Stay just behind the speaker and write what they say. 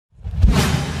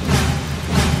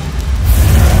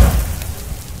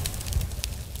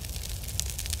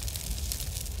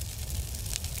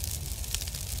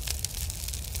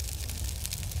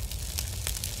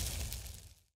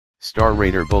Star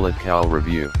Raider Bullet Cowl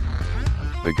Review.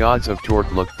 The gods of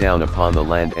torque looked down upon the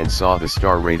land and saw the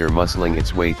Star Raider muscling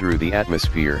its way through the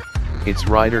atmosphere, its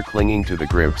rider clinging to the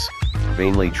grips,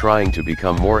 vainly trying to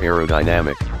become more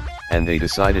aerodynamic, and they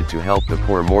decided to help the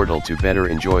poor mortal to better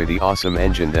enjoy the awesome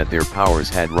engine that their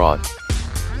powers had wrought.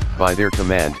 By their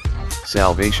command,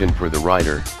 salvation for the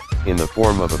rider, in the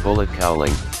form of a bullet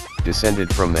cowling,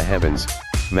 descended from the heavens,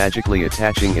 magically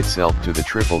attaching itself to the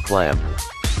triple clamp.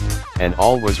 And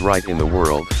all was right in the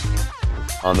world.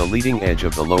 On the leading edge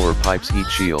of the lower pipe's heat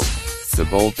shield, the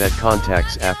bolt that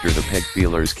contacts after the peg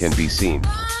feelers can be seen.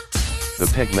 The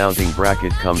peg mounting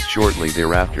bracket comes shortly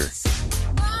thereafter.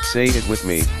 Say it with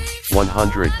me,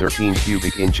 113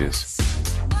 cubic inches.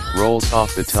 Rolls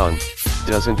off the tongue,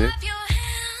 doesn't it?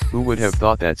 Who would have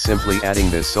thought that simply adding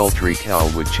this sultry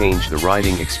cowl would change the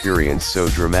riding experience so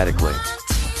dramatically?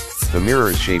 The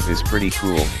mirror's shape is pretty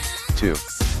cool, too.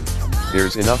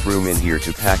 There's enough room in here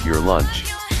to pack your lunch.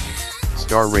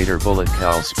 Star Raider Bullet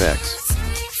Cowl Specs.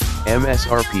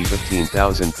 MSRP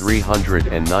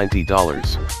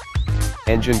 $15,390.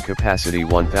 Engine capacity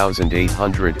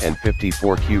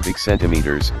 1,854 cubic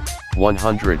centimeters,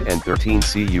 113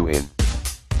 cu in.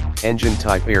 Engine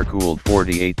type air-cooled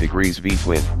 48 degrees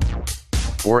V-twin.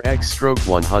 4x stroke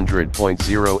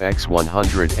 100.0x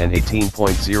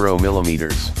 118.0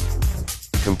 millimeters.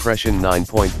 Compression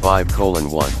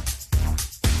 9.5:1.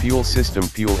 Fuel system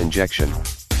fuel injection.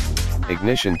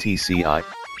 Ignition TCI,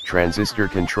 transistor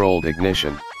controlled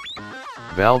ignition.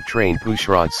 Valve train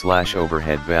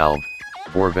pushrod/overhead valve,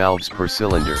 4 valves per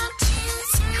cylinder.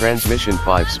 Transmission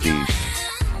 5-speed.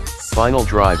 Final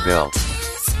drive bell.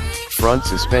 Front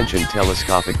suspension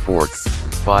telescopic fork,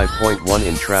 5.1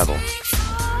 in travel.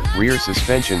 Rear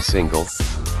suspension single,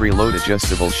 preload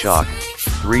adjustable shock,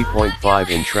 3.5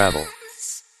 in travel.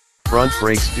 Front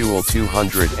brakes dual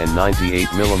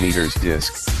 298mm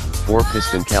disc, 4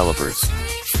 piston calipers.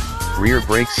 Rear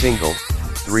brake single,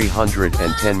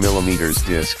 310mm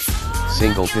disc,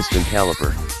 single piston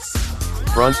caliper.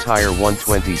 Front tire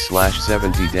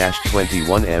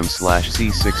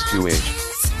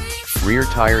 120/70-21M/C62H. Rear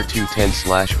tire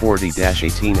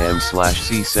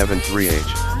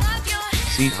 210/40-18M/C73H.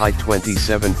 Seat height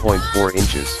 27.4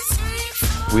 inches.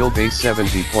 Wheelbase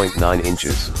 70.9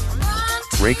 inches.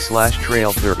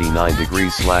 Rake/trail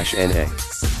 39°/NA.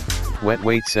 Wet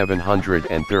weight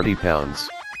 730 pounds.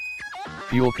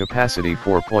 Fuel capacity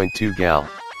 4.2 gal.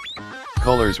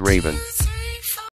 Colors Raven.